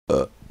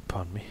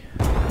Pardon me.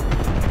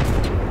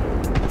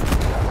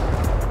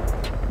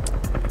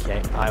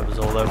 Okay, I was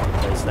all over the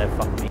place there,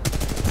 fuck me.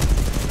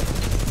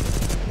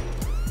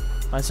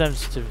 My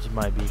sensitivity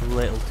might be a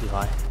little too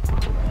high.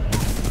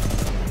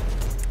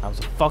 I was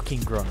a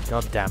fucking grunt,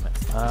 god damn it.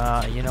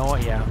 You know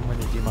what, yeah, I'm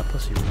gonna do my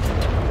pussy routine.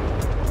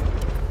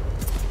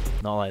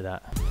 Not like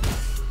that.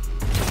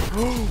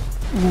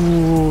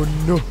 Oh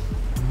no,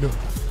 no.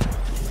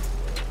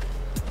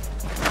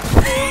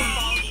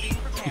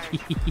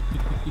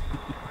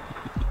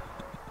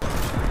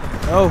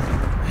 Oh,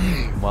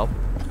 well.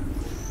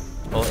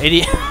 Oh,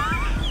 idiot.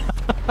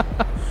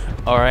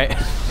 Alright.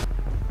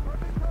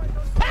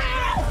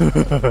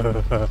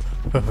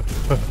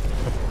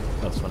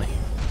 That's funny.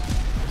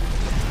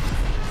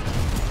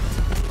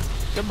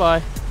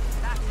 Goodbye.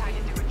 That's how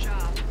you do a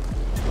job.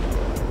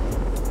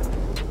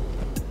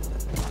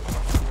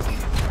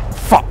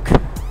 Fuck!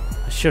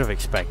 I should have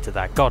expected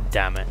that. God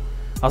damn it.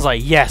 I was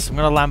like, yes, I'm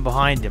gonna land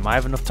behind him. I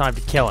have enough time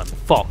to kill him.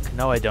 Fuck.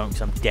 No, I don't,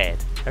 because I'm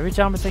dead. Every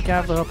time I think I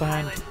have the upper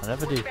hand, I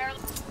never do.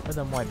 Where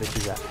them white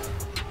bitches at?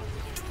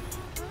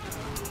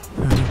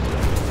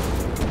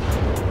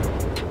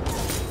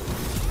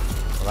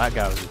 Well, that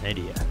guy was an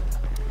idiot.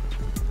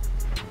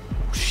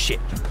 Oh, shit.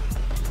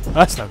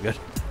 That's not good.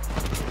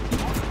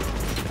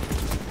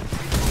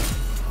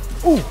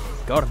 Ooh,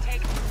 got him.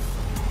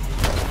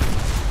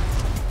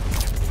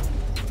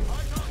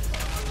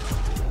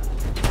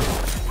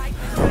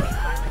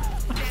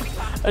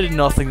 I did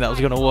not think that was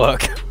going to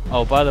work.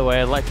 Oh, by the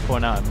way, I'd like to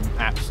point out I'm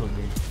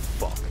absolutely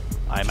fucked.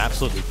 I'm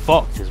absolutely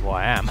fucked is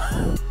what I am.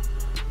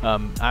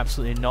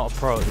 Absolutely not a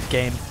pro at this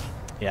game.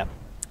 Yeah.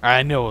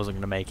 I knew I wasn't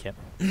going to make it.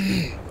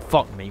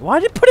 Fuck me. Why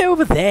did it put it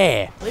over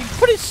there? Like,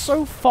 put it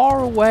so far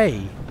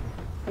away.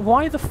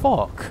 Why the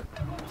fuck?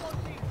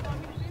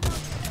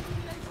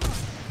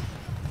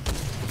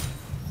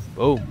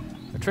 Boom.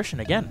 Attrition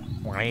again.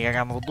 What are you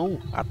gonna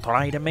do? I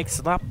try to mix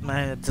it up,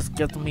 man. It just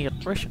gives me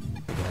attrition.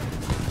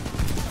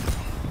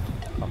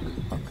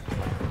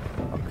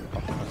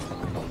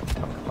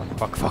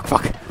 Fuck, fuck,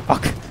 fuck,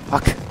 fuck,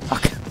 fuck,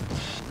 fuck.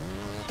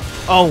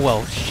 Oh,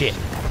 well, shit.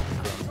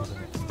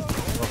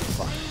 What the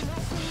fuck?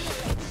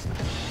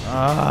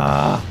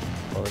 Ah,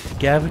 pull it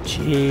together,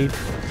 chief.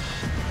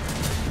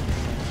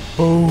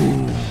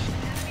 Boom.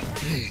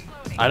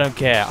 I don't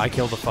care. I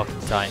killed the fucking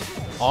Titan.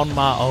 On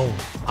my own.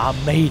 I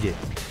made it.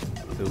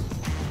 Ooh,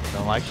 I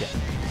don't like it.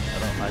 I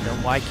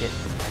don't like it.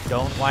 I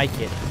don't like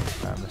it.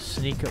 I'm gonna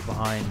sneak up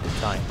behind the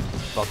Titan.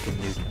 Fucking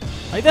nuke him.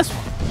 Like this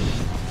one.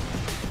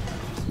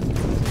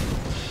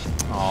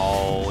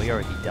 Oh, he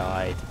already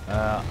died.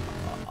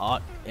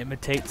 Art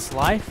imitates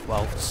life?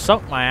 Well,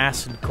 suck my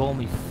ass and call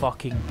me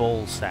fucking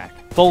Ballsack.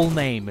 Full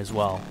name as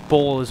well.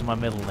 Ball is my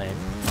middle name.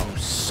 Oh,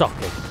 suck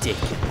a dick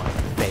in my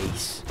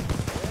face.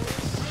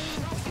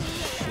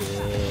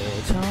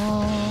 Shit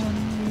on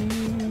me.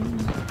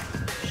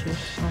 Shit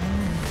on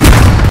me.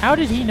 How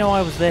did he know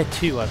I was there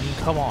too? I mean,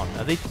 come on.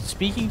 Are they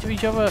speaking to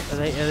each other? Are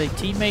they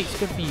teammates?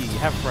 Good for you. You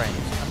have friends.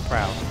 I'm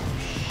proud.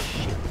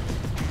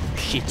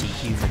 Shitty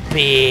human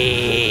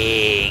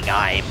being.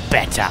 I'm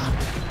better.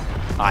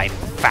 I'm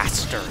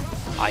faster.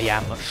 I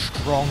am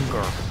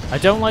stronger. I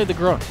don't like the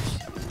grunts.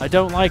 I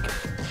don't like it.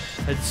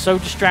 It's so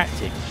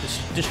distracting. It's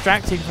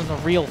distracting from the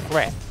real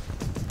threat.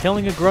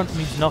 Killing a grunt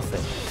means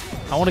nothing.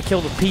 I want to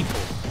kill the people.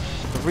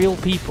 The real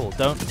people.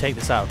 Don't take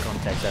this out of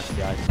context,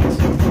 FBI.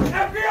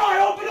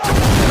 FBI, open up!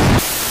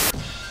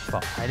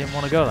 Fuck, I didn't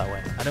want to go that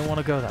way. I didn't want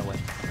to go that way.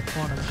 I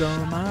want to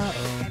go my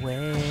own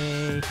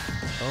way.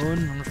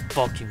 Own the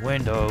fucking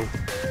window. We'll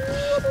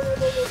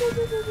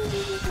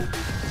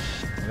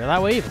go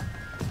that way either.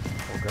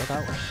 We'll go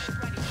that way.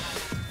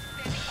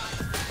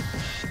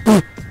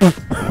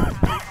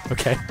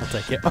 Okay, I'll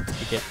take it. I'll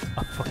take it.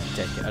 I'll fucking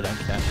take it. I don't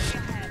care.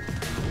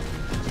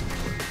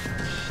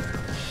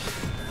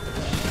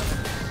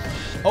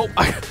 Oh,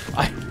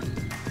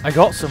 I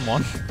got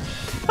someone.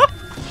 I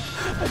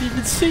didn't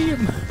even see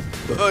him.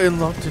 I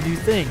unlocked a new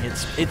thing.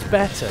 It's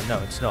better. No,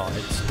 it's not.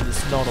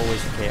 It's not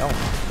always the case. Oh,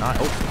 no.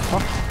 Oh,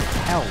 fuck.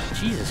 Hell.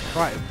 Jesus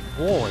Christ.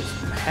 War is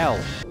hell.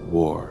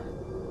 War.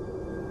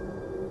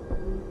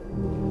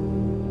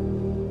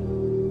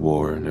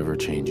 War never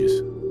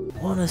changes.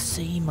 Wanna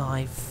see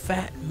my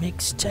fat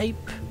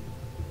mixtape?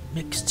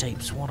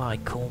 Mixtape's what I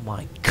call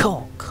my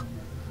cock.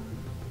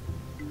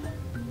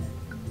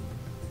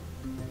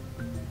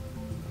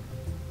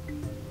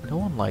 No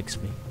one likes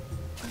me.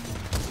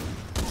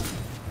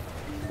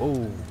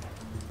 Whoa.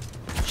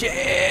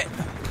 Shit!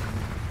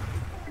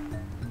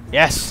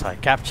 Yes, I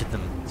captured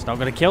them. It's not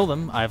gonna kill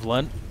them, I've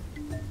learnt.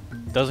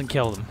 Doesn't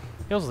kill them.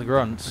 Kills the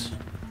grunts.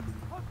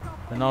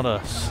 But not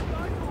us.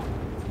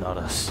 Not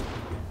us.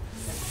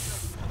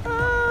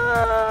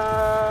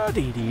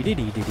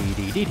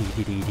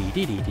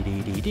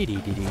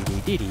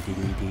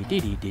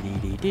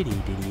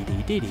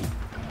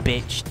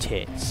 Bitch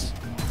tits.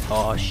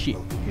 Oh shit,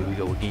 here we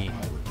go again.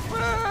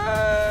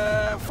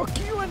 Fuck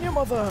you and your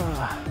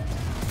mother.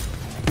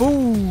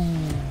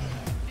 Boom.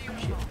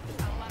 Shit.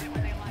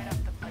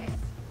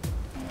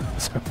 I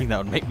was hoping that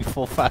would make me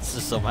fall faster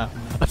somehow.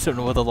 I don't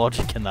know what the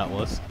logic in that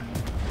was.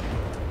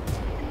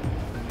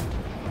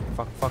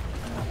 Fuck, fuck.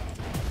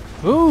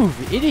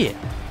 Move, idiot!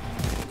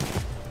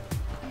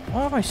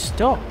 Why am I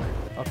stuck?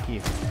 Fuck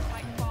you.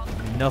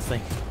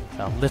 Nothing.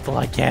 How little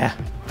I care.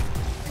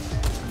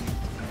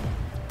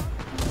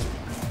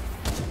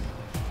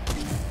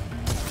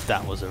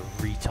 That was a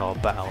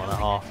retard battle and a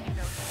half.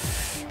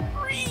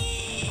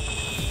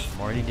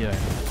 I'm already doing it.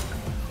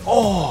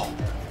 Oh!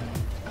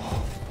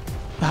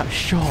 That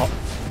shot!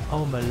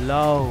 Oh my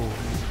low!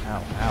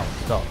 Ow, ow,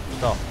 stop,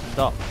 stop,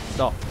 stop,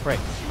 stop, frick,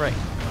 frick,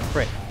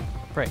 frick,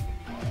 frick.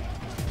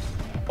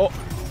 Oh!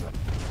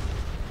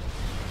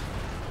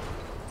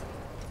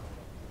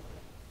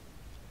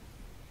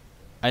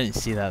 I didn't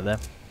see that there.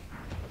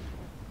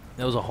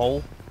 There was a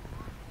hole.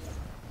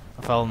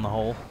 I fell in the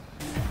hole.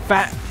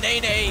 Fat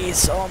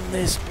nays on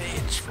this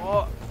bitch.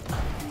 What?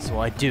 That's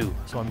what I do.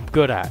 That's what I'm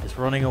good at. Is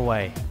running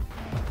away.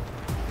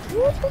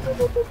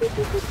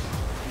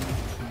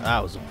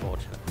 That was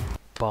unfortunate.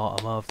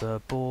 Bottom of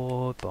the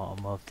board.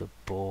 Bottom of the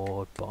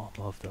board.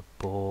 Bottom of the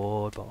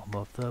board. Bottom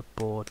of the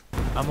board.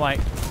 I'm like,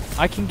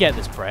 I can get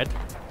this bread,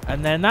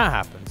 and then that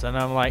happens, and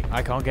I'm like,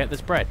 I can't get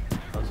this bread.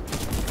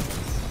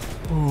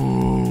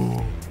 Ooh.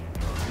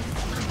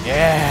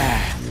 Yeah.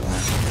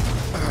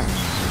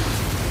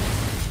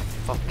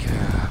 Fuck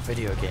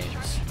video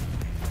games.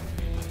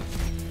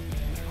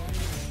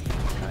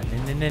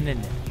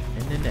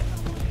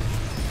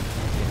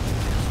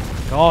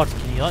 God,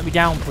 can you let me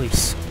down,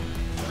 please?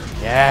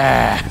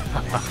 Yeah.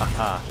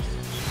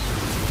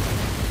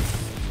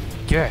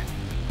 Yeah.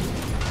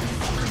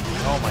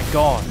 Oh my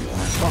God.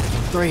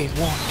 Fucking 3 in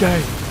 1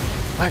 game.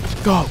 Let's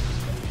go.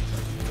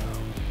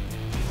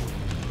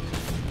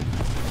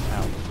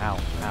 Ow, ow,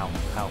 ow,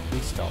 ow.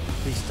 Please stop.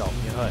 Please stop.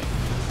 You're hurting.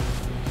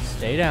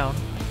 Stay down.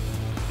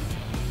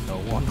 No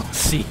one will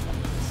see.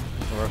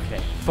 We're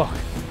okay. Fuck.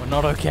 We're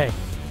not okay.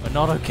 We're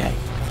not okay.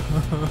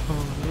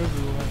 They're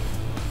everywhere.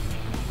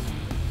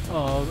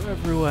 Oh, they're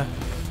everywhere.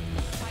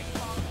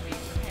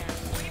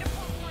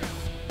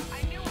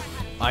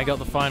 I got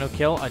the final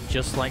kill. I'd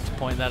just like to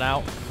point that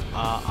out.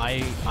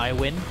 I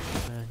win.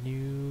 A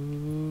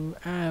new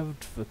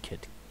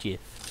advocate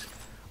gift.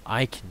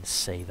 I can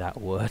say that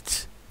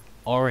word.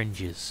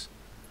 Oranges.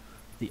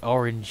 The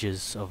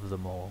oranges of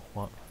them all.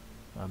 What?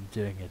 I'm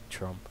doing a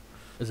Trump.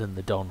 As in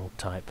the Donald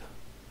type.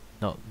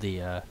 Not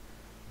the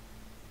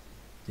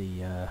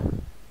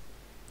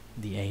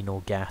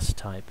anal gas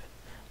type.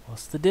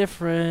 What's the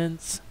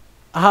difference?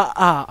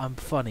 I'm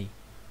funny.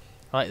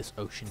 I like this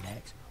ocean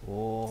hex. Oh,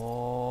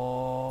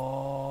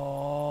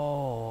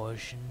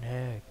 ocean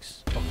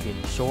hex.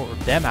 Fucking sorted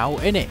them out,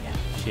 innit?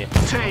 Shit.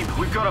 Team,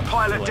 we've got a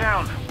pilot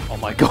down. Oh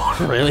my God,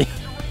 really?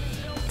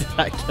 Did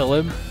that kill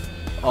him?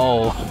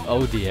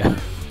 Oh dear.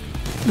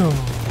 No.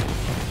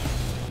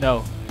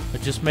 No. I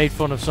just made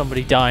fun of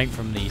somebody dying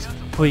from these.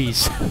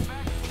 Please.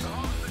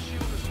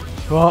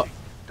 What?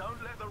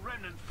 Don't let the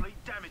remnant fleet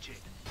damage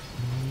it.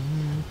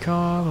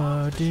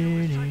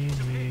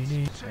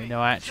 Wait,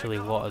 no, actually,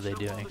 what are they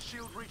doing?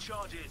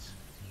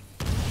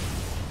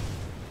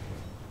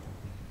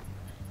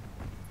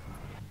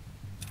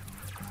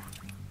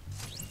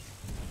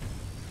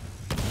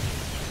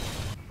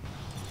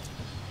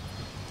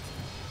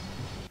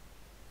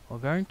 We're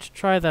going to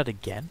try that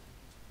again.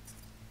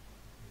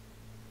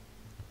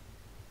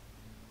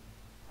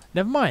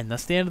 Never mind,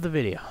 that's the end of the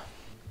video.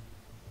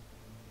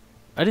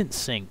 I didn't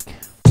sink.